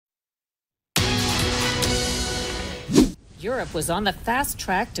Europe was on the fast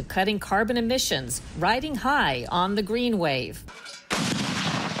track to cutting carbon emissions, riding high on the green wave.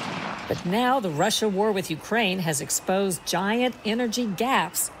 But now the Russia war with Ukraine has exposed giant energy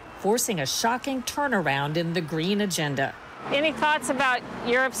gaps, forcing a shocking turnaround in the green agenda. Any thoughts about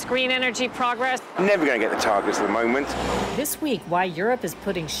Europe's green energy progress? Never going to get the targets at the moment. This week, why Europe is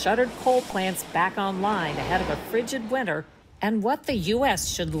putting shuttered coal plants back online ahead of a frigid winter, and what the U.S.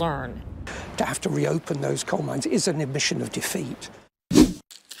 should learn. To have to reopen those coal mines is an admission of defeat.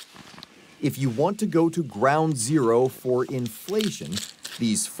 If you want to go to ground zero for inflation,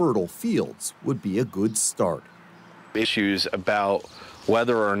 these fertile fields would be a good start. Issues about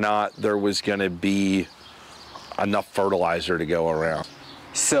whether or not there was going to be enough fertilizer to go around.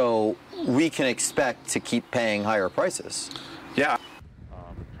 So we can expect to keep paying higher prices. Yeah.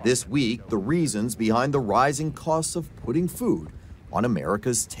 This week, the reasons behind the rising costs of putting food on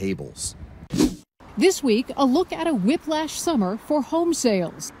America's tables. This week, a look at a whiplash summer for home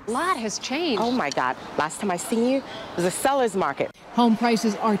sales. A lot has changed. Oh my God, last time I seen you was a seller's market. Home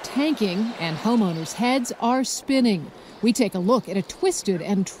prices are tanking and homeowners' heads are spinning. We take a look at a twisted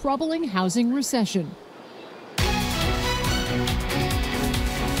and troubling housing recession.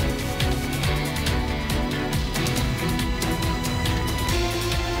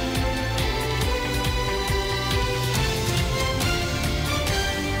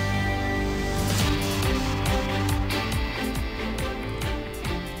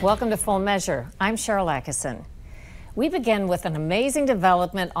 Welcome to Full Measure. I'm Sharyl Attkisson. We begin with an amazing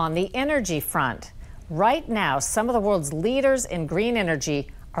development on the energy front. Right now, some of the world's leaders in green energy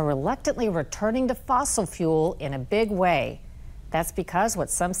are reluctantly returning to fossil fuel in a big way. That's because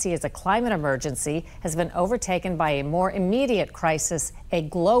what some see as a climate emergency has been overtaken by a more immediate crisis, a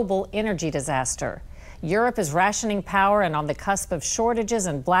global energy disaster. Europe is rationing power and on the cusp of shortages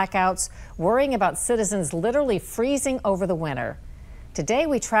and blackouts, worrying about citizens literally freezing over the winter. Today,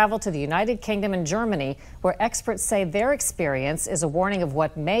 we travel to the United Kingdom and Germany, where experts say their experience is a warning of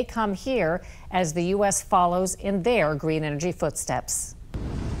what may come here as the U.S. follows in their green energy footsteps.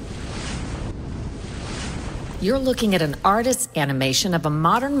 You're looking at an artist's animation of a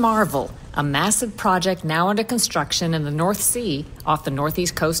modern marvel, a massive project now under construction in the North Sea off the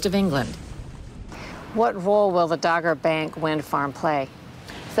northeast coast of England. What role will the Dogger Bank wind farm play?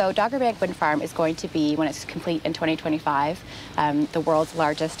 So Dogger Bank Wind Farm is going to be, when it's complete in 2025, the world's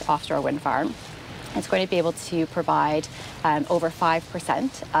largest offshore wind farm. It's going to be able to provide over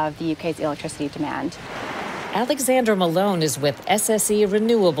 5% of the UK's electricity demand. Alexandra Malone is with SSE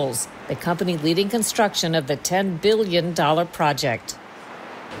Renewables, the company leading construction of the $10 billion project.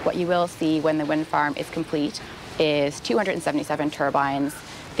 What you will see when the wind farm is complete is 277 turbines.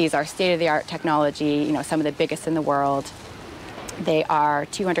 These are state-of-the-art technology, some of the biggest in the world. They are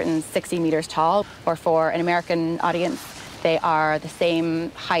 260 meters tall, or for an American audience, they are the same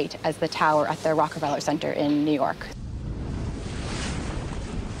height as the tower at the Rockefeller Center in New York.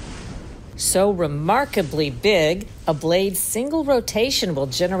 So remarkably big, a blade's single rotation will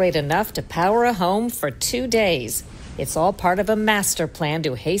generate enough to power a home for 2 days. It's all part of a master plan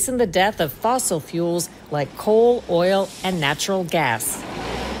to hasten the death of fossil fuels like coal, oil, and natural gas.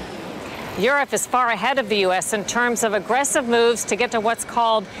 Europe is far ahead of the U.S. in terms of aggressive moves to get to what's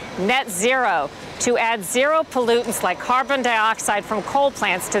called net zero, to add zero pollutants like carbon dioxide from coal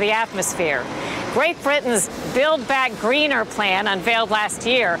plants to the atmosphere. Great Britain's Build Back Greener plan, unveiled last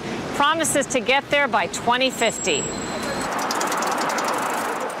year, promises to get there by 2050.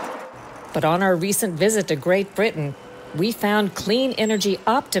 But on our recent visit to Great Britain, we found clean energy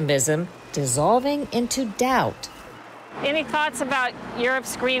optimism dissolving into doubt. Any thoughts about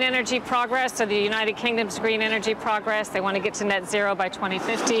Europe's green energy progress or the United Kingdom's green energy progress? They want to get to net zero by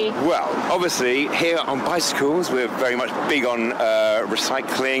 2050. Well, obviously, here on bicycles, we're very much big on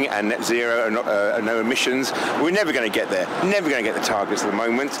recycling and net zero and no emissions. We're never going to get there. Never going to get the targets at the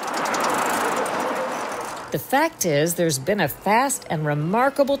moment. The fact is, there's been a fast and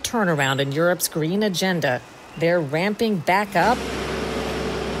remarkable turnaround in Europe's green agenda. They're ramping back up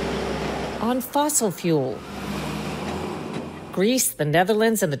on fossil fuel. Greece, the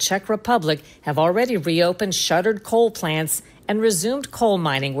Netherlands, and the Czech Republic have already reopened shuttered coal plants and resumed coal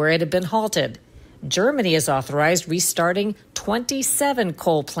mining where it had been halted. Germany has authorized restarting 27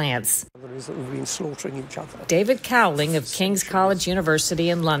 coal plants. We've been slaughtering each other. David Cowling of King's College University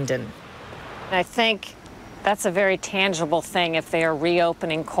in London. I think that's a very tangible thing if they are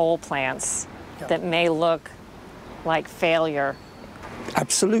reopening coal plants that may look like failure.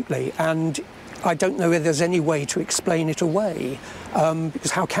 Absolutely. And I don't know whether there's any way to explain it away,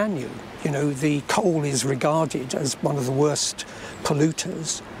 because how can you? The coal is regarded as one of the worst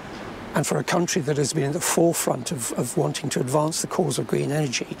polluters. And for a country that has been at the forefront of wanting to advance the cause of green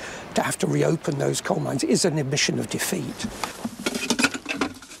energy, to have to reopen those coal mines is an admission of defeat.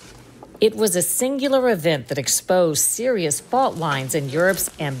 It was a singular event that exposed serious fault lines in Europe's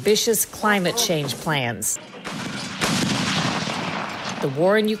ambitious climate change plans. The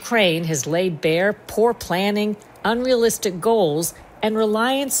war in Ukraine has laid bare poor planning, unrealistic goals, and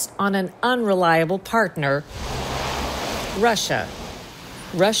reliance on an unreliable partner, Russia.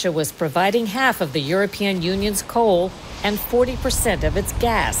 Russia was providing half of the European Union's coal and 40% of its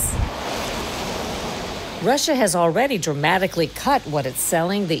gas. Russia has already dramatically cut what it's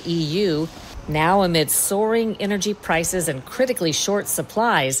selling the EU. Now, amid soaring energy prices and critically short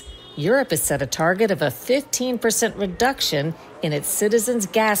supplies, Europe has set a target of a 15% reduction in its citizens'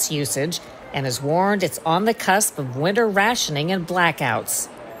 gas usage and has warned it's on the cusp of winter rationing and blackouts.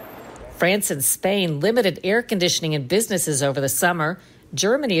 France and Spain limited air conditioning in businesses over the summer.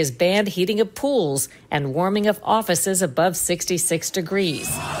 Germany has banned heating of pools and warming of offices above 66 degrees.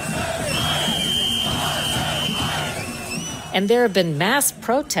 And there have been mass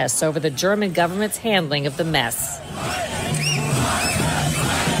protests over the German government's handling of the mess.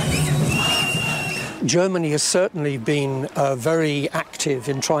 Germany has certainly been very active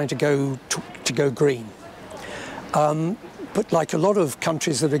in trying to go green. But like a lot of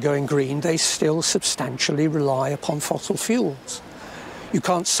countries that are going green, they still substantially rely upon fossil fuels. You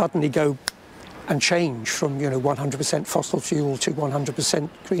can't suddenly go and change from 100% fossil fuel to 100%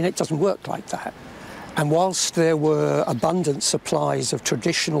 green. It doesn't work like that. And whilst there were abundant supplies of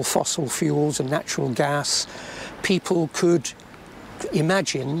traditional fossil fuels and natural gas, people could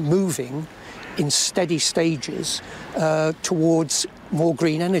imagine moving in steady stages towards more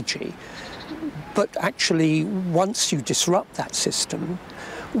green energy. But actually, once you disrupt that system,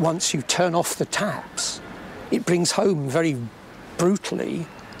 once you turn off the taps, it brings home very brutally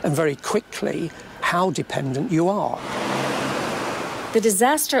and very quickly how dependent you are. The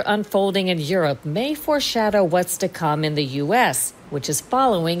disaster unfolding in Europe may foreshadow what's to come in the U.S., which is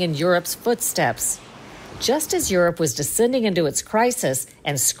following in Europe's footsteps. Just as Europe was descending into its crisis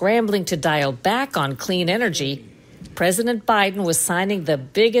and scrambling to dial back on clean energy, President Biden was signing the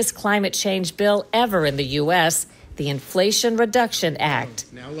biggest climate change bill ever in the U.S., the Inflation Reduction Act.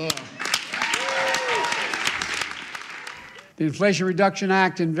 The Inflation Reduction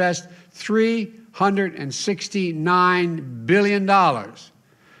Act invests $369 billion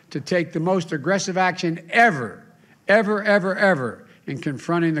to take the most aggressive action ever in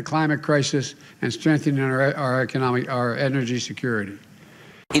confronting the climate crisis and strengthening our energy security.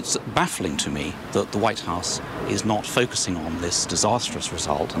 It's baffling to me that the White House is not focusing on this disastrous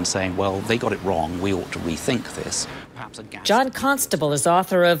result and saying, well, they got it wrong, we ought to rethink this. John Constable is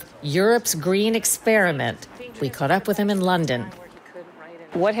author of Europe's Green Experiment. We caught up with him in London.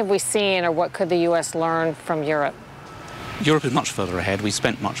 What have we seen, or what could the U.S. learn from Europe? Europe is much further ahead. We've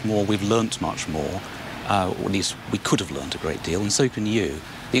spent much more. We've learnt much more. Or at least we could have learnt a great deal, and so can you.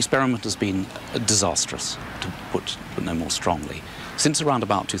 The experiment has been disastrous, to put no more strongly. Since around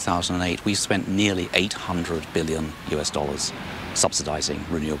about 2008, we've spent nearly $800 billion subsidising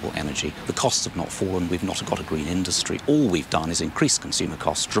renewable energy. The costs have not fallen. We've not got a green industry. All we've done is increase consumer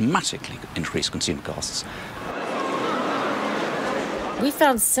costs, dramatically increase consumer costs. We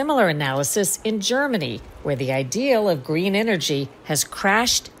found similar analysis in Germany, where the ideal of green energy has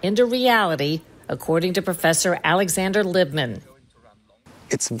crashed into reality, according to Professor Alexander Libman.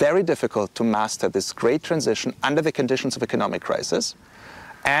 It's very difficult to master this great transition under the conditions of economic crisis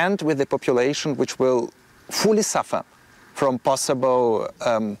and with a population which will fully suffer from possible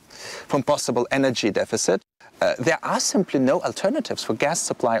energy deficit. There are simply no alternatives for gas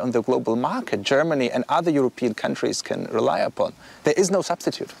supply on the global market Germany and other European countries can rely upon. There is no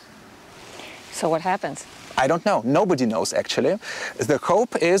substitute. So what happens? I don't know. Nobody knows, actually. The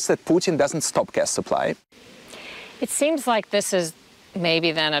hope is that Putin doesn't stop gas supply. It seems like this is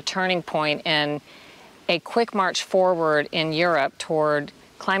maybe then a turning point in a quick march forward in Europe toward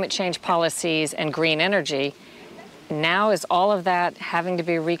climate change policies and green energy. Now is all of that having to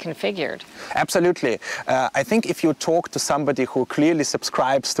be reconfigured? Absolutely. I think if you talk to somebody who clearly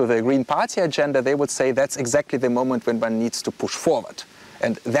subscribes to the Green Party agenda, they would say that's exactly the moment when one needs to push forward.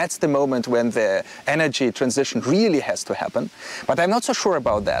 And that's the moment when the energy transition really has to happen. But I'm not so sure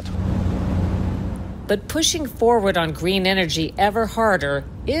about that. But pushing forward on green energy ever harder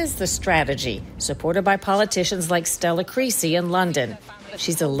is the strategy, supported by politicians like Stella Creasy in London.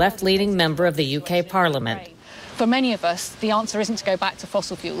 She's a left-leaning member of the UK Parliament. For many of us, the answer isn't to go back to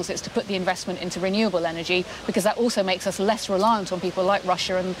fossil fuels, it's to put the investment into renewable energy, because that also makes us less reliant on people like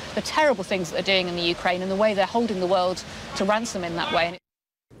Russia and the terrible things that they're doing in the Ukraine and the way they're holding the world to ransom in that way.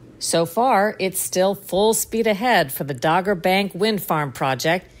 So far, it's still full speed ahead for the Dogger Bank Wind Farm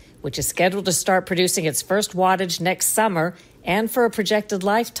project, which is scheduled to start producing its first wattage next summer and for a projected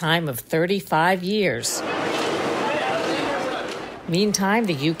lifetime of 35 years. Meantime,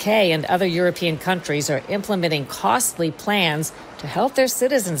 the UK and other European countries are implementing costly plans to help their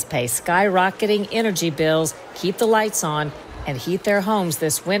citizens pay skyrocketing energy bills, keep the lights on, and heat their homes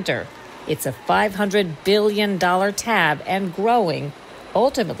this winter. It's a $500 billion tab and growing,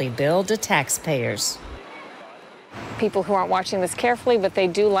 ultimately billed to taxpayers. People who aren't watching this carefully, but they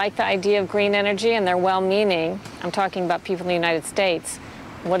do like the idea of green energy and they're well-meaning. I'm talking about people in the United States.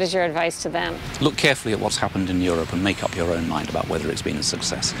 What is your advice to them? Look carefully at what's happened in Europe and make up your own mind about whether it's been a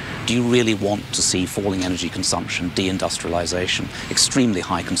success. Do you really want to see falling energy consumption, deindustrialization, extremely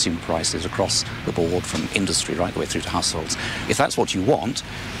high consumer prices across the board from industry right the way through to households? If that's what you want,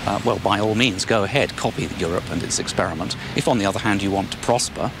 well, by all means, go ahead, copy Europe and its experiment. If, on the other hand, you want to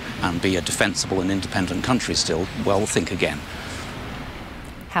prosper and be a defensible and independent country still, well, think again.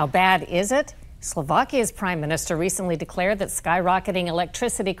 How bad is it? Slovakia's prime minister recently declared that skyrocketing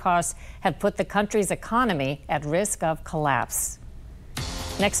electricity costs have put the country's economy at risk of collapse.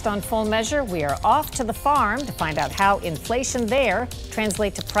 Next on Full Measure, we are off to the farm to find out how inflation there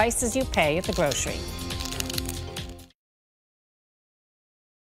translates to prices you pay at the grocery.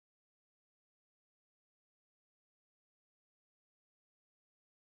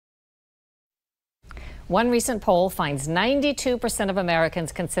 One recent poll finds 92% of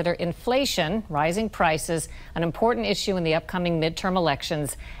Americans consider inflation, rising prices, an important issue in the upcoming midterm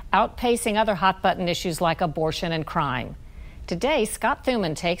elections, outpacing other hot-button issues like abortion and crime. Today, Scott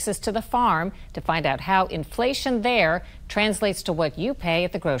Thuman takes us to the farm to find out how inflation there translates to what you pay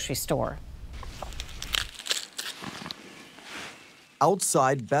at the grocery store.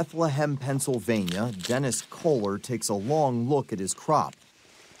 Outside Bethlehem, Pennsylvania, Dennis Kohler takes a long look at his crop.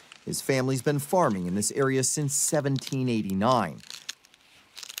 His family's been farming in this area since 1789.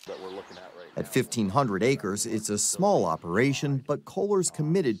 At 1,500 acres, it's a small operation, but Kohler's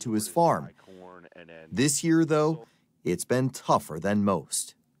committed to his farm. This year, though, it's been tougher than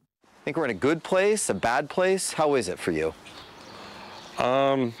most. Think we're in a good place, a bad place? How is it for you?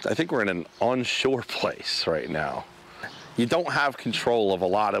 I think we're in an unsure place right now. You don't have control of a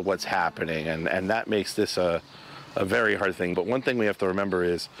lot of what's happening, and that makes this a very hard thing. But one thing we have to remember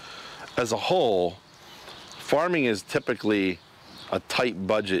is, as a whole, farming is typically a tight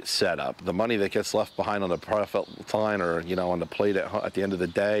budget setup. The money that gets left behind on the profit line or, on the plate at the end of the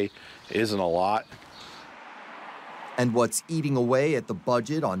day isn't a lot. And what's eating away at the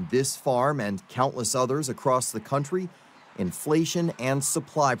budget on this farm and countless others across the country? Inflation and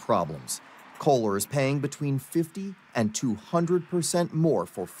supply problems. Kohler is paying between 50% and 200% more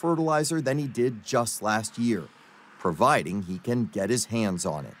for fertilizer than he did just last year, providing he can get his hands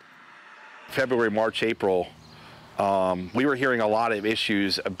on it. February, March, April, we were hearing a lot of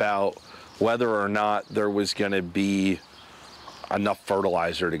issues about whether or not there was going to be enough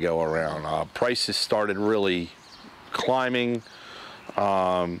fertilizer to go around. Prices started really climbing.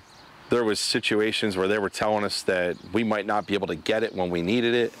 There was situations where they were telling us that we might not be able to get it when we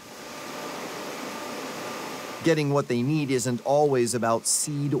needed it. Getting what they need isn't always about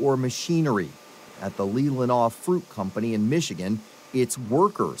seed or machinery. At the Leelanau Fruit Company in Michigan, it's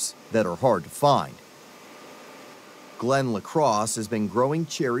workers that are hard to find. Glenn LaCrosse has been growing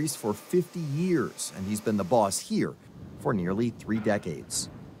cherries for 50 years, and he's been the boss here for nearly 3 decades.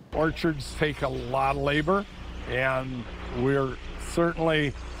 Orchards take a lot of labor, and we're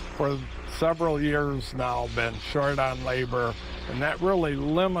certainly, for several years now, been short on labor, and that really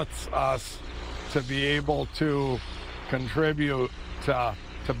limits us to be able to contribute to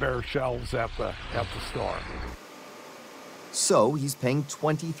bare shelves at the store. So he's paying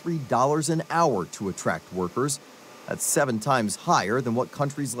 $23 an hour to attract workers. That's 7 times higher than what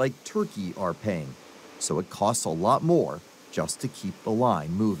countries like Turkey are paying. So it costs a lot more just to keep the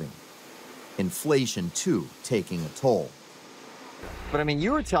line moving. Inflation, too, taking a toll. But I mean,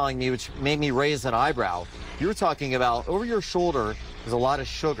 you were telling me, which made me raise an eyebrow, you were talking about over your shoulder, there's a lot of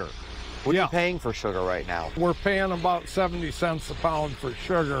sugar. What are you paying for sugar right now? We're paying about 70 cents a pound for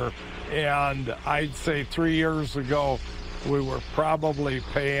sugar, and I'd say 3 years ago, we were probably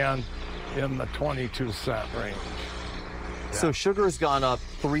paying in the 22-cent range. Yeah. So sugar's gone up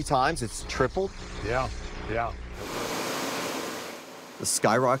 3 times, it's tripled? Yeah. The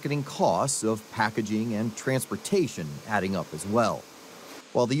skyrocketing costs of packaging and transportation adding up as well.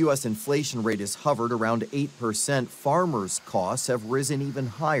 While the U.S. inflation rate has hovered around 8%, farmers' costs have risen even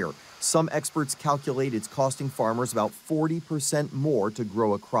higher. Some experts calculate it's costing farmers about 40% more to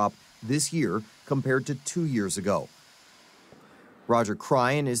grow a crop this year compared to 2 years ago. Roger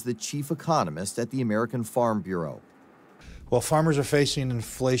Cryan is the chief economist at the American Farm Bureau. Well, farmers are facing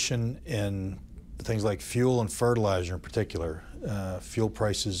inflation in things like fuel and fertilizer in particular. Fuel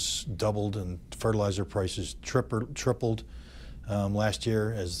prices doubled and fertilizer prices tripled last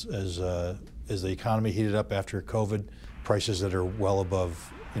year as the economy heated up after COVID, prices that are well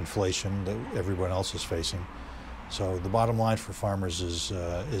above inflation that everyone else is facing. So the bottom line for farmers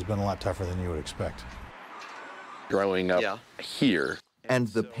has been a lot tougher than you would expect. Growing up here. And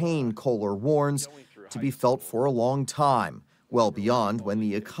the pain, Kohler warns, to be felt for a long time, well beyond when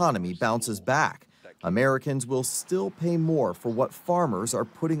the economy bounces back. Americans will still pay more for what farmers are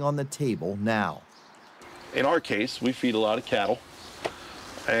putting on the table now. In our case, we feed a lot of cattle.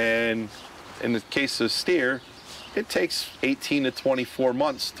 And in the case of steer, it takes 18 to 24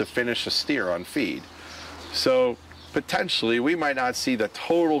 months to finish a steer on feed. So potentially we might not see the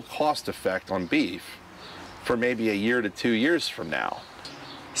total cost effect on beef for maybe a year to 2 years from now.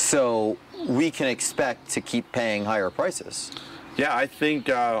 So we can expect to keep paying higher prices. Yeah, I think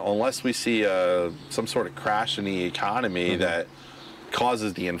unless we see some sort of crash in the economy that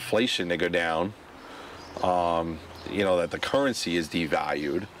causes the inflation to go down, that the currency is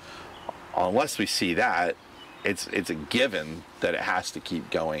devalued, unless we see that, it's a given that it has to keep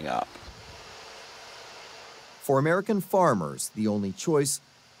going up. For American farmers, the only choice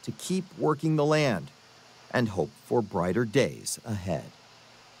to keep working the land and hope for brighter days ahead.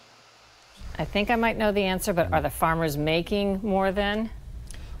 I think I might know the answer, but are the farmers making more then?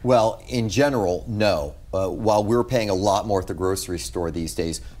 Well, in general, no. While we're paying a lot more at the grocery store these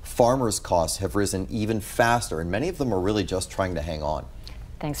days, farmers' costs have risen even faster, and many of them are really just trying to hang on.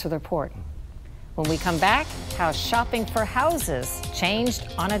 Thanks for the report. When we come back, how shopping for houses changed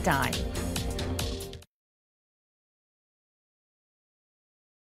on a dime.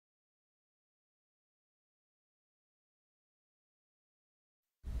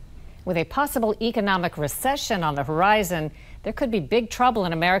 With a possible economic recession on the horizon, there could be big trouble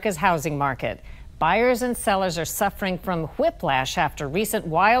in America's housing market. Buyers and sellers are suffering from whiplash after recent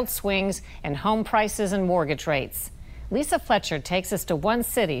wild swings in home prices and mortgage rates. Lisa Fletcher takes us to one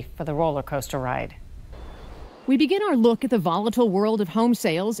city for the roller coaster ride. We begin our look at the volatile world of home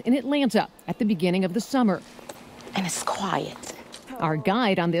sales in Atlanta at the beginning of the summer. And it's quiet. Our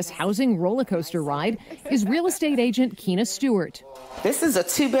guide on this housing roller coaster ride is real estate agent Keena Stewart. This is a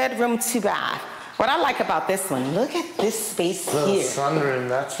 2-bedroom, 2-bath. What I like about this one, look at this space here. Sunroom,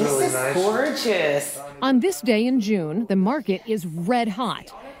 that's really nice. This is gorgeous. On this day in June, the market is red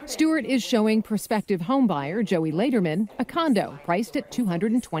hot. Stewart is showing prospective homebuyer Joey Laderman a condo priced at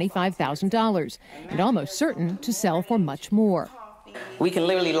 $225,000 and almost certain to sell for much more. We can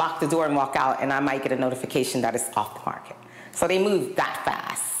literally lock the door and walk out, and I might get a notification that it's off the market. So they move that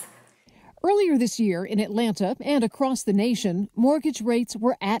fast. Earlier this year in Atlanta and across the nation, mortgage rates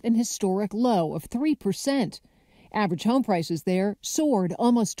were at an historic low of 3%. Average home prices there soared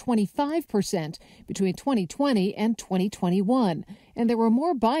almost 25% between 2020 and 2021, and there were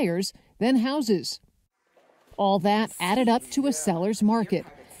more buyers than houses. All that added up to a seller's market,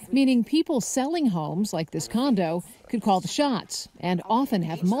 meaning people selling homes like this condo could call the shots and often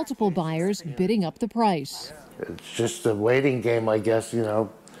have multiple buyers bidding up the price. It's just a waiting game, I guess,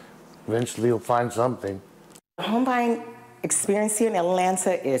 Eventually you'll find something. The home buying experience here in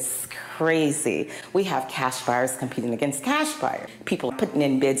Atlanta is crazy. We have cash buyers competing against cash buyers. People are putting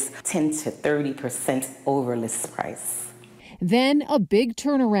in bids 10 to 30% over list price. Then a big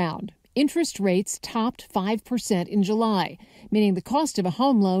turnaround. Interest rates topped 5% in July, meaning the cost of a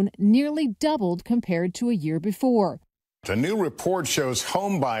home loan nearly doubled compared to a year before. A new report shows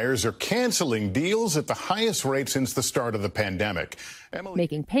home buyers are canceling deals at the highest rate since the start of the pandemic.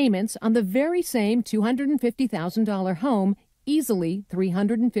 Making payments on the very same $250,000 home easily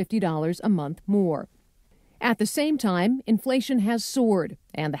 $350 a month more. At the same time, inflation has soared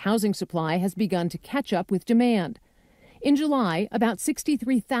and the housing supply has begun to catch up with demand. In July, about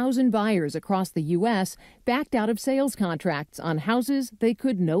 63,000 buyers across the U.S. backed out of sales contracts on houses they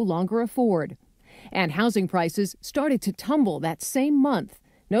could no longer afford. And housing prices started to tumble that same month,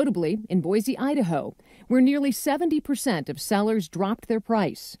 notably in Boise, Idaho, where nearly 70% of sellers dropped their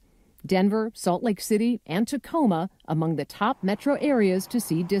price. Denver, Salt Lake City, and Tacoma among the top metro areas to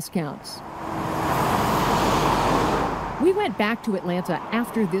see discounts. We went back to Atlanta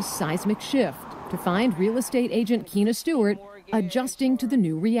after this seismic shift to find real estate agent Keena Stewart adjusting to the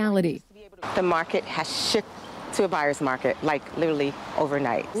new reality. The market has to a buyer's market, like literally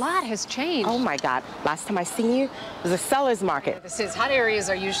overnight. A lot has changed. Oh my God. Last time I seen you, it was a seller's market. This is, hot areas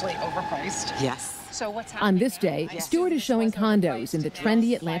are usually overpriced. Yes. So what's happening On this day, Stewart is showing condos in the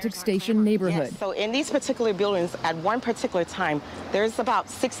trendy Atlantic Station neighborhood. Yes. So in these particular buildings, at one particular time, there's about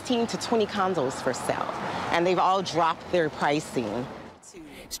 16 to 20 condos for sale, and they've all dropped their pricing.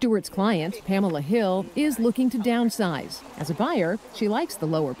 Stewart's client, Pamela Hill, is looking to downsize. As a buyer, she likes the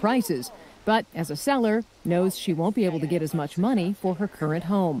lower prices, but as a seller, knows she won't be able to get as much money for her current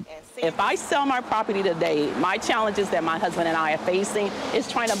home. If I sell my property today, my challenges that my husband and I are facing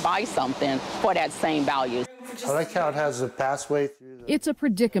is trying to buy something for that same value. I like how it has a pathway through. It's a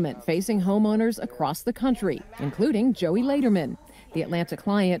predicament facing homeowners across the country, including Joey Laderman, the Atlanta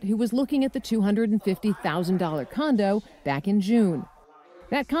client who was looking at the $250,000 condo back in June.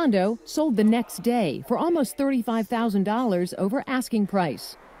 That condo sold the next day for almost $35,000 over asking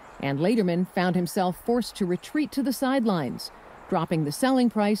price. And Laderman found himself forced to retreat to the sidelines, dropping the selling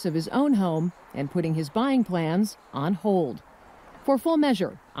price of his own home and putting his buying plans on hold. For Full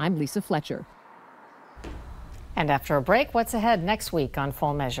Measure, I'm Lisa Fletcher. And after a break, what's ahead next week on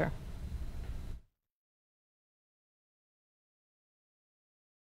Full Measure?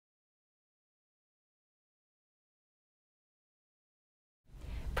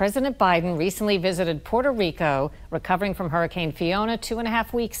 President Biden recently visited Puerto Rico, recovering from Hurricane Fiona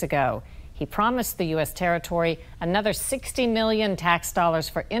 2.5 weeks ago. He promised the U.S. territory another $60 million tax dollars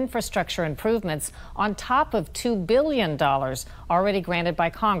for infrastructure improvements on top of $2 billion already granted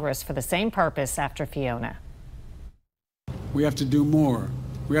by Congress for the same purpose after Fiona. We have to do more.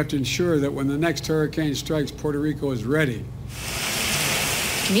 We have to ensure that when the next hurricane strikes, Puerto Rico is ready.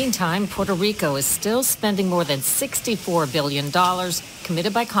 Meantime, Puerto Rico is still spending more than $64 billion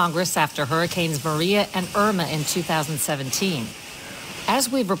committed by Congress after Hurricanes Maria and Irma in 2017. As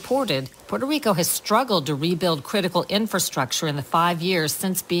we've reported, Puerto Rico has struggled to rebuild critical infrastructure in the 5 years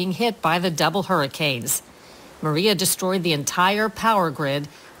since being hit by the double hurricanes. Maria destroyed the entire power grid,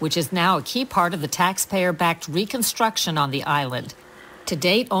 which is now a key part of the taxpayer-backed reconstruction on the island. To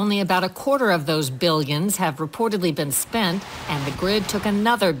date, only about a quarter of those billions have reportedly been spent, and the grid took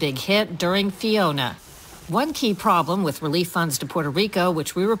another big hit during Fiona. One key problem with relief funds to Puerto Rico,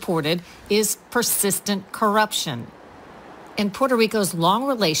 which we reported, is persistent corruption. And Puerto Rico's long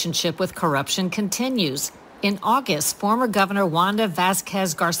relationship with corruption continues. In August, former Governor Wanda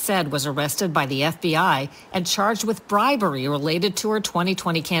Vázquez Garced was arrested by the FBI and charged with bribery related to her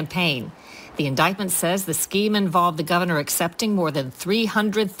 2020 campaign. The indictment says the scheme involved the governor accepting more than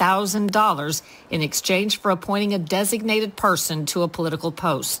 $300,000 in exchange for appointing a designated person to a political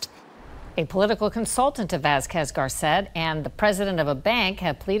post. A political consultant to Vázquez Garced and the president of a bank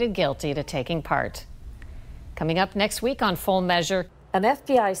have pleaded guilty to taking part. Coming up next week on Full Measure, an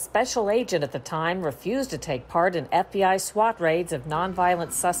FBI special agent at the time refused to take part in FBI SWAT raids of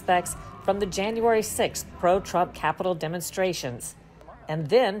nonviolent suspects from the January 6th pro-Trump Capitol demonstrations, and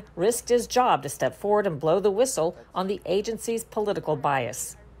then risked his job to step forward and blow the whistle on the agency's political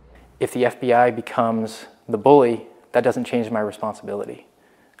bias. If the FBI becomes the bully, that doesn't change my responsibility.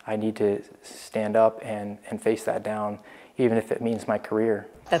 I need to stand up and face that down, even if it means my career.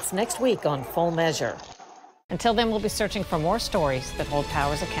 That's next week on Full Measure. Until then, we'll be searching for more stories that hold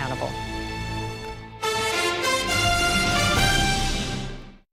powers accountable.